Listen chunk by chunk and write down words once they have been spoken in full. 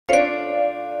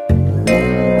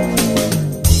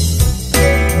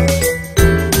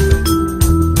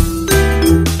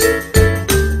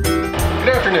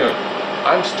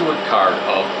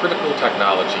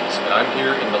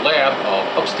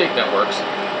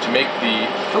to make the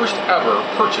first ever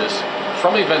purchase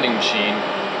from a vending machine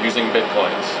using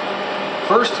Bitcoins.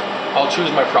 First, I'll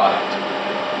choose my product.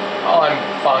 Well, I'm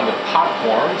fond of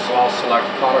popcorn, so I'll select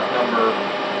product number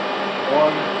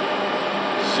 10.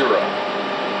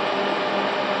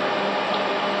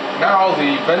 Now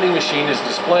the vending machine is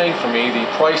displaying for me the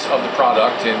price of the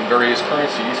product in various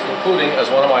currencies, including, as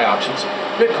one of my options,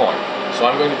 Bitcoin. So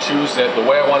I'm going to choose that the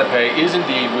way I want to pay is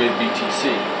indeed with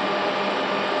BTC.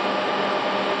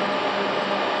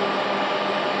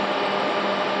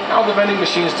 Now the vending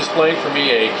machine is displaying for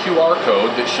me a QR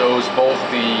code that shows both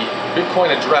the Bitcoin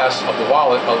address of the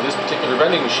wallet of this particular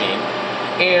vending machine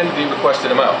and the requested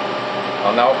amount.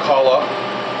 I'll now call up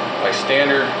my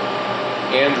standard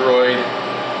Android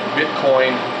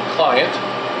BitCoin client,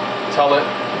 tell it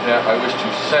that I wish to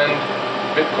send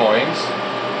Bitcoins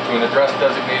to an address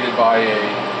designated by a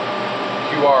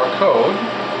QR code,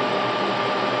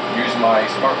 use my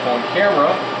smartphone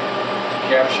camera to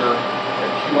capture a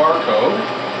QR code,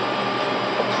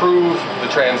 approve the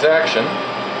transaction,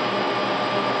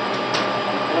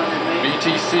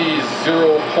 BTC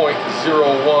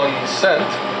 0.01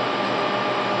 cent,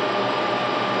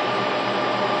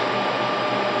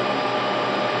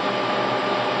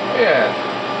 and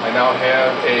I now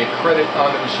have a credit on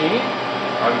the machine.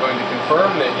 I'm going to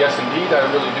confirm that yes indeed I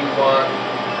really do want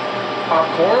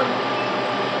popcorn,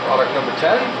 product number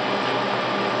 10.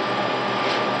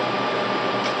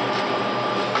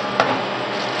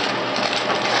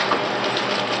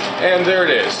 And there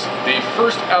it is, the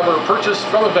first ever purchase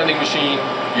from a vending machine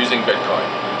using Bitcoin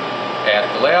at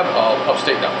the lab of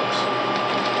Upstate Networks.